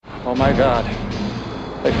Oh my God.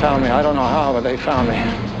 They found me. I don't know how, but they found me.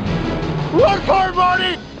 Look for it,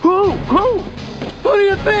 Marty! Who? Who do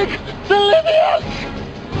you think? The Libyans!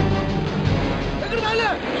 Look at my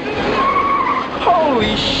left!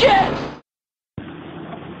 Holy shit!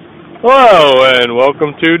 Hello, and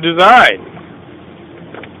welcome to Design.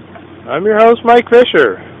 I'm your host, Mike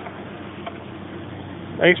Fisher.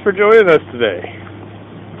 Thanks for joining us today.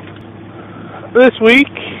 This week,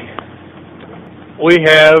 we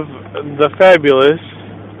have the fabulous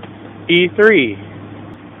E3,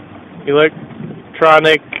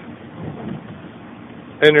 Electronic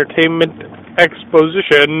Entertainment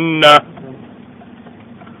Exposition,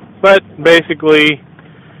 but basically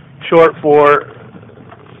short for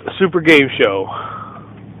Super Game Show.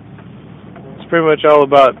 It's pretty much all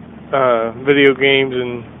about video games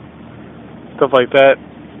and stuff like that.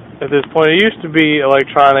 At this point, it used to be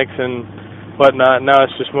electronics and whatnot. Now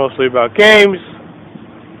it's just mostly about games.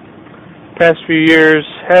 Past few years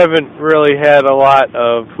haven't really had a lot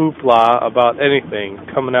of hoopla about anything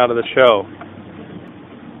coming out of the show.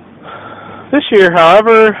 This year,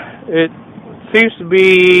 however, it seems to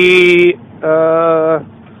be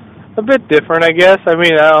a bit different, I guess. I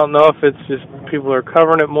mean, I don't know if it's just people are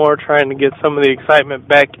covering it more, trying to get some of the excitement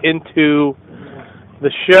back into the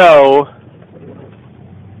show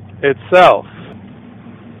itself.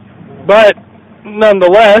 But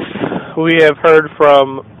nonetheless, we have heard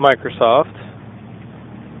from Microsoft.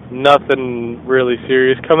 Nothing really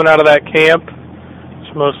serious coming out of that camp.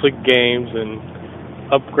 It's mostly games and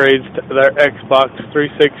upgrades to their Xbox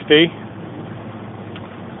 360.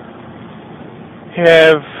 You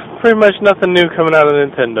have pretty much nothing new coming out of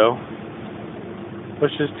Nintendo,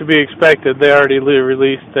 which is to be expected. They already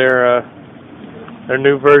released their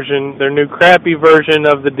new version, their new crappy version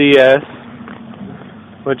of the DS,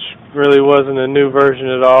 which really wasn't a new version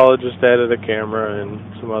at all. It just added a camera and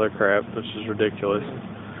some other crap, which is ridiculous.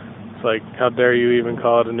 It's like, how dare you even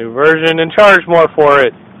call it a new version and charge more for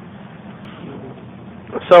it?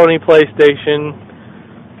 Sony PlayStation,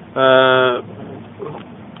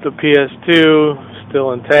 the PS2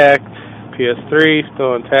 still intact, PS3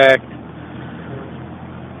 still intact.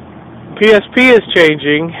 PSP is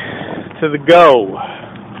changing to the Go.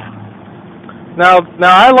 Now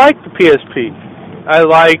I like the PSP.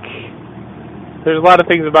 There's a lot of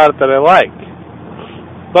things about it that I like.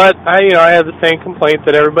 But I have the same complaint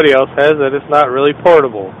that everybody else has, that it's not really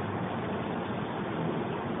portable.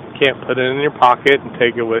 You can't put it in your pocket and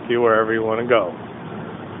take it with you wherever you want to go.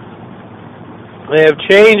 They have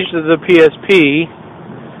changed the PSP,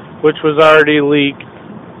 which was already leaked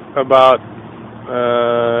about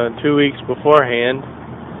 2 weeks beforehand.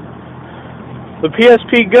 The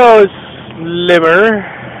PSP Go is slimmer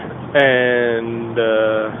and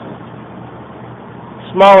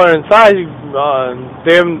smaller in size,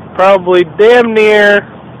 probably damn near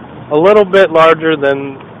a little bit larger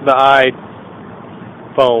than the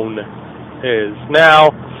iPhone is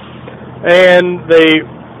now. And they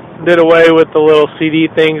did away with the little CD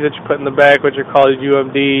things that you put in the back, which are called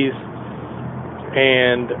UMDs,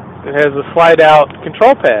 and it has a slide-out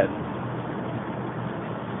control pad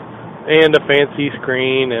and a fancy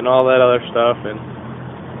screen and all that other stuff, and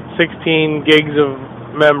 16 gigs of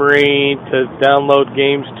memory to download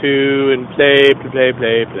games to and play.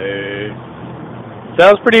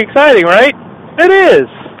 Sounds pretty exciting, right? It is.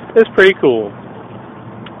 It's pretty cool.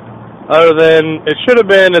 Other than it should have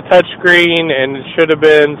been a touchscreen and it should have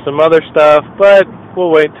been some other stuff, but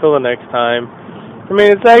we'll wait till the next time. I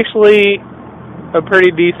mean, it's actually a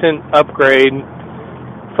pretty decent upgrade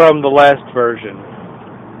from the last version.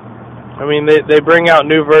 I mean, they bring out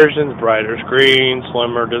new versions, brighter screen,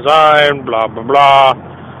 slimmer design, blah, blah, blah.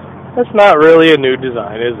 That's not really a new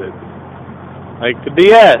design, is it? Like the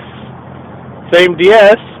DS. Same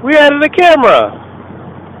DS, we added a camera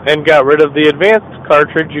and got rid of the advanced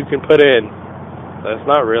cartridge you can put in. That's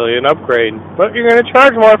not really an upgrade, but you're going to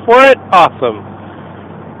charge more for it? Awesome.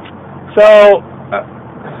 So,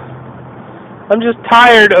 I'm just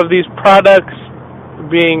tired of these products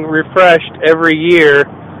being refreshed every year.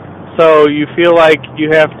 So you feel like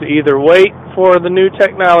you have to either wait for the new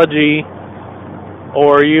technology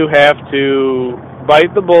or you have to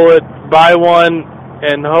bite the bullet, buy one,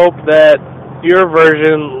 and hope that your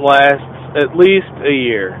version lasts at least a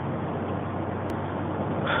year.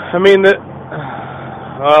 I mean,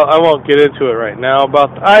 well, I won't get into it right now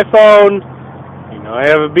about the iPhone. I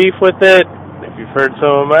have a beef with it, if you've heard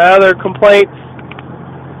some of my other complaints.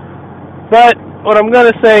 But what I'm going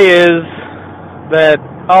to say is that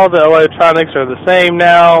all the electronics are the same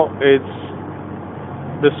now. It's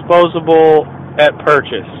disposable at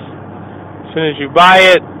purchase. As soon as you buy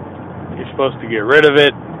it, you're supposed to get rid of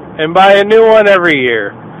it and buy a new one every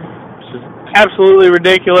year, which is absolutely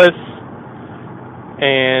ridiculous.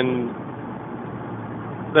 And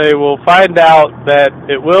they will find out that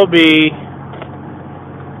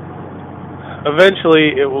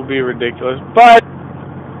eventually it will be ridiculous. But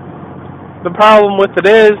the problem with it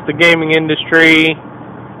is the gaming industry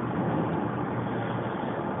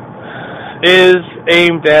is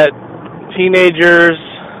aimed at teenagers,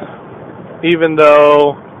 even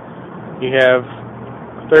though you have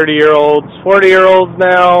 30-year-olds, 40-year-olds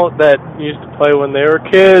now that used to play when they were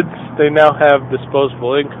kids. They now have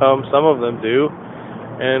disposable income, some of them do,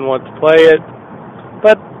 and want to play it.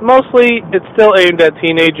 But mostly it's still aimed at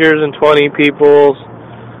teenagers and 20 peoples,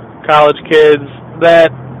 college kids that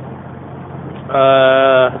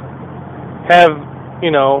have,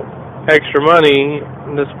 extra money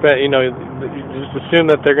to spend. You just assume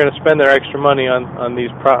that they're going to spend their extra money on these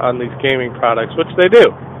gaming products, which they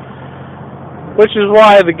do. Which is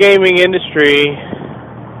why the gaming industry,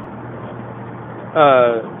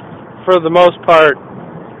 for the most part,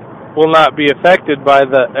 will not be affected by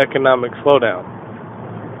the economic slowdown.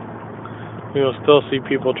 You'll still see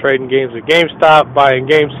people trading games at GameStop, buying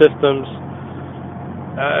game systems.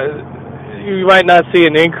 You might not see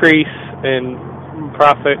an increase in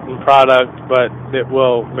profit and product, but it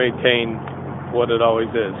will maintain what it always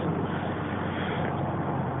is.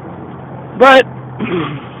 But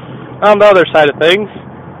on the other side of things,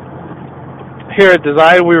 here at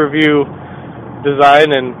Design, we review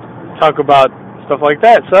design and talk about stuff like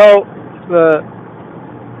that. So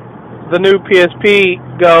the new PSP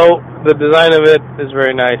Go, the design of it is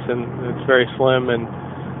very nice and it's very slim, and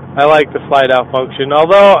I like the slide out function.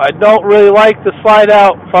 Although I don't really like the slide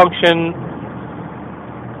out function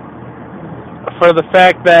for the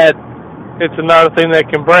fact that it's another thing that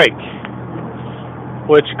can break,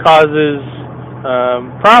 which causes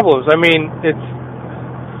problems. I mean,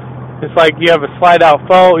 it's like you have a slide out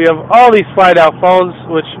phone. You have all these slide out phones,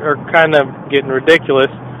 which are kind of getting ridiculous.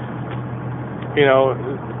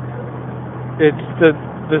 It's the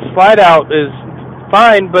slide out is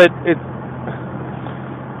fine, but it's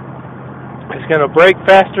going to break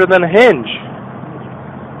faster than a hinge.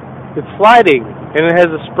 It's sliding, and it has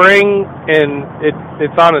a spring, and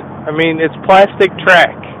it's on a. I mean, it's plastic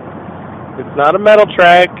track. It's not a metal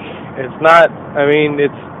track. It's not. I mean,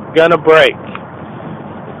 it's gonna break.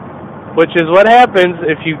 Which is what happens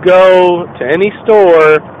if you go to any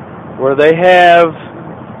store where they have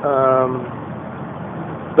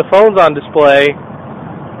the phones on display.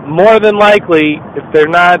 More than likely, if they're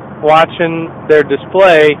not watching their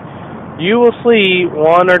display, you will see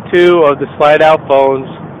one or two of the slide-out phones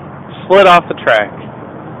slid off the track,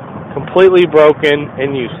 completely broken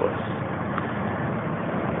and useless.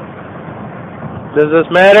 Does this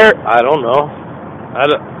matter? I don't know.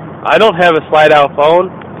 I don't have a slide-out phone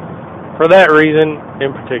for that reason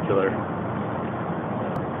in particular.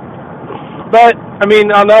 But, I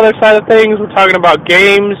mean, on the other side of things, we're talking about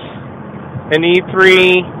games and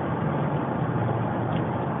E3.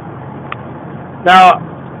 Now,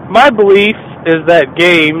 my belief is that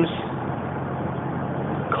games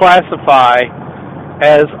classify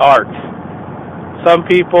as art. Some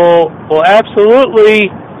people will absolutely,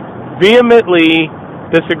 vehemently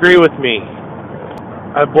disagree with me.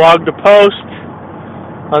 I blogged a post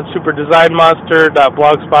on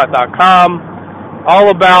superdesignmonster.blogspot.com all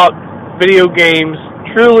about video games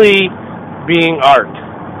truly being art.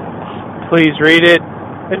 Please read it.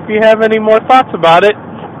 If you have any more thoughts about it,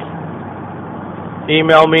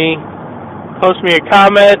 email me, post me a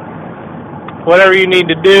comment, whatever you need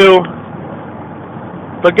to do.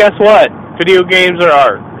 But guess what? Video games are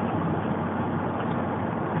art.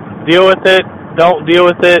 Deal with it, don't deal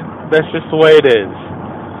with it, that's just the way it is.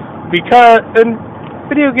 And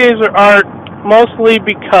video games are art mostly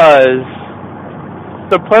because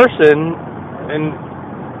the person and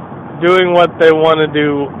doing what they want to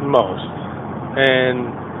do most.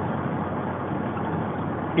 And,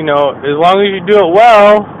 as long as you do it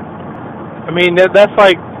well, I mean, that's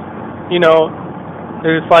like,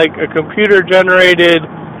 there's like a computer-generated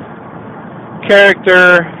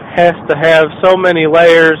character has to have so many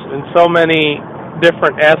layers and so many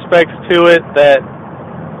different aspects to it that,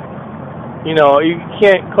 you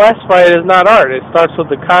can't classify it as not art. It starts with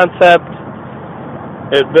the concept.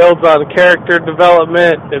 It builds on character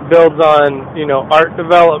development. It builds on, art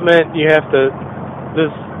development.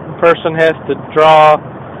 This person has to draw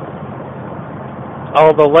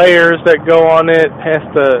all the layers that go on it, has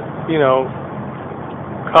to,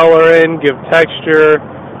 color in, give texture,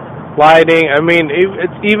 lighting. I mean,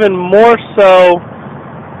 it's even more so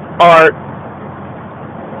art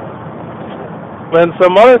than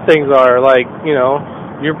some other things are, like,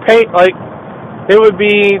 Your paint, like, it would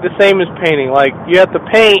be the same as painting. Like, you have to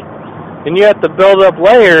paint, and you have to build up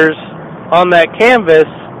layers on that canvas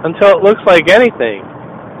until it looks like anything.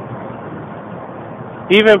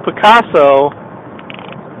 Even Picasso,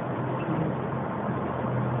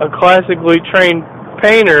 a classically trained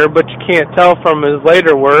painter, but you can't tell from his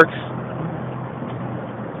later works,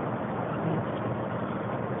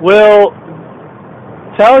 will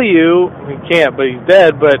tell you, he can't, but he's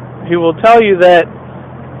dead, but he will tell you that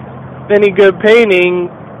any good painting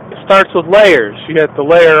starts with layers. You have to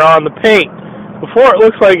layer on the paint before it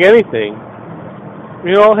looks like anything.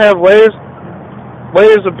 You don't have layers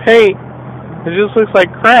of paint, it just looks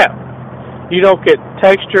like crap. You don't get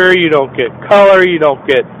texture, you don't get color, you don't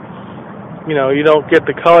get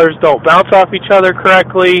the colors don't bounce off each other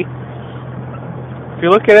correctly. If you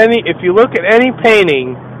look at any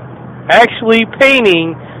painting, actually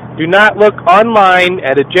painting, do not look online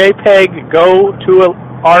at a JPEG, go to an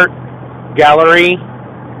art gallery.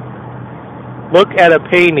 Look at a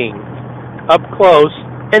painting up close,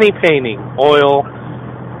 any painting, oil,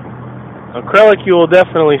 acrylic you will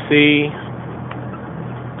definitely see,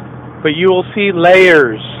 but you will see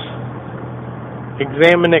layers.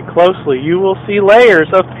 Examine it closely. You will see layers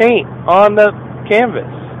of paint on the canvas.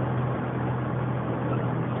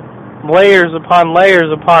 Layers upon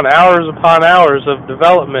hours of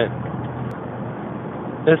development.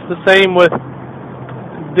 It's the same with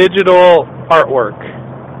digital artwork.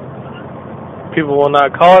 People will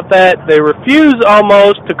not call it that. They refuse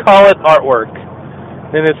almost to call it artwork.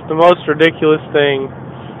 And it's the most ridiculous thing.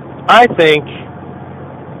 I think,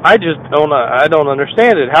 I don't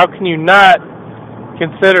understand it. How can you not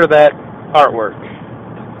consider that artwork?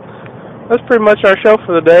 That's pretty much our show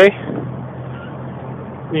for the day.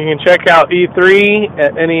 You can check out E3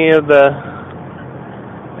 at any of the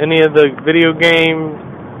video game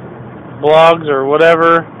blogs or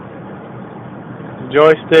whatever.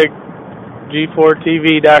 Joystick,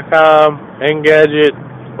 G4TV.com, Engadget,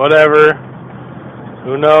 whatever.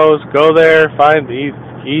 Who knows? Go there, find the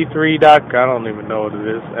E3.com. I don't even know what it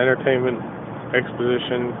is. Entertainment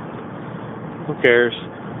Exposition. Who cares?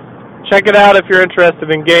 Check it out if you're interested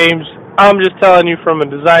in games. I'm just telling you from a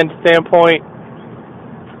design standpoint.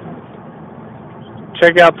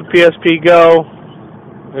 Check out the PSP Go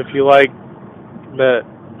if you like that,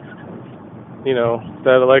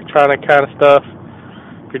 that electronic kind of stuff.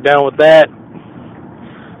 If you're down with that.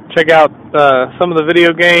 Check out some of the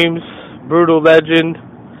video games. Brutal Legend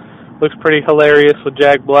looks pretty hilarious with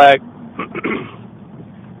Jack Black.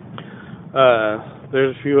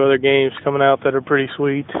 There's a few other games coming out that are pretty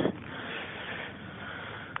sweet.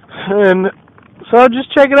 And so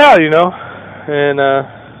just check it out, and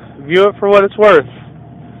view it for what it's worth.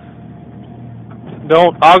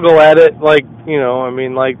 Don't ogle at it like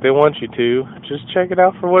they want you to. Just check it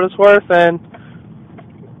out for what it's worth and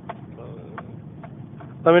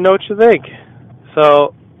let me know what you think.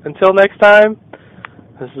 So, until next time,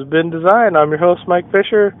 this has been Design. I'm your host, Mike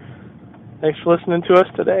Fisher. Thanks for listening to us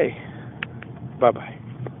today. Bye-bye.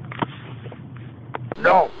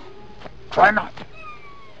 No. Try not.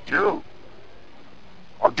 Do.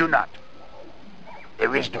 Or do not.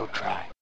 There is no try.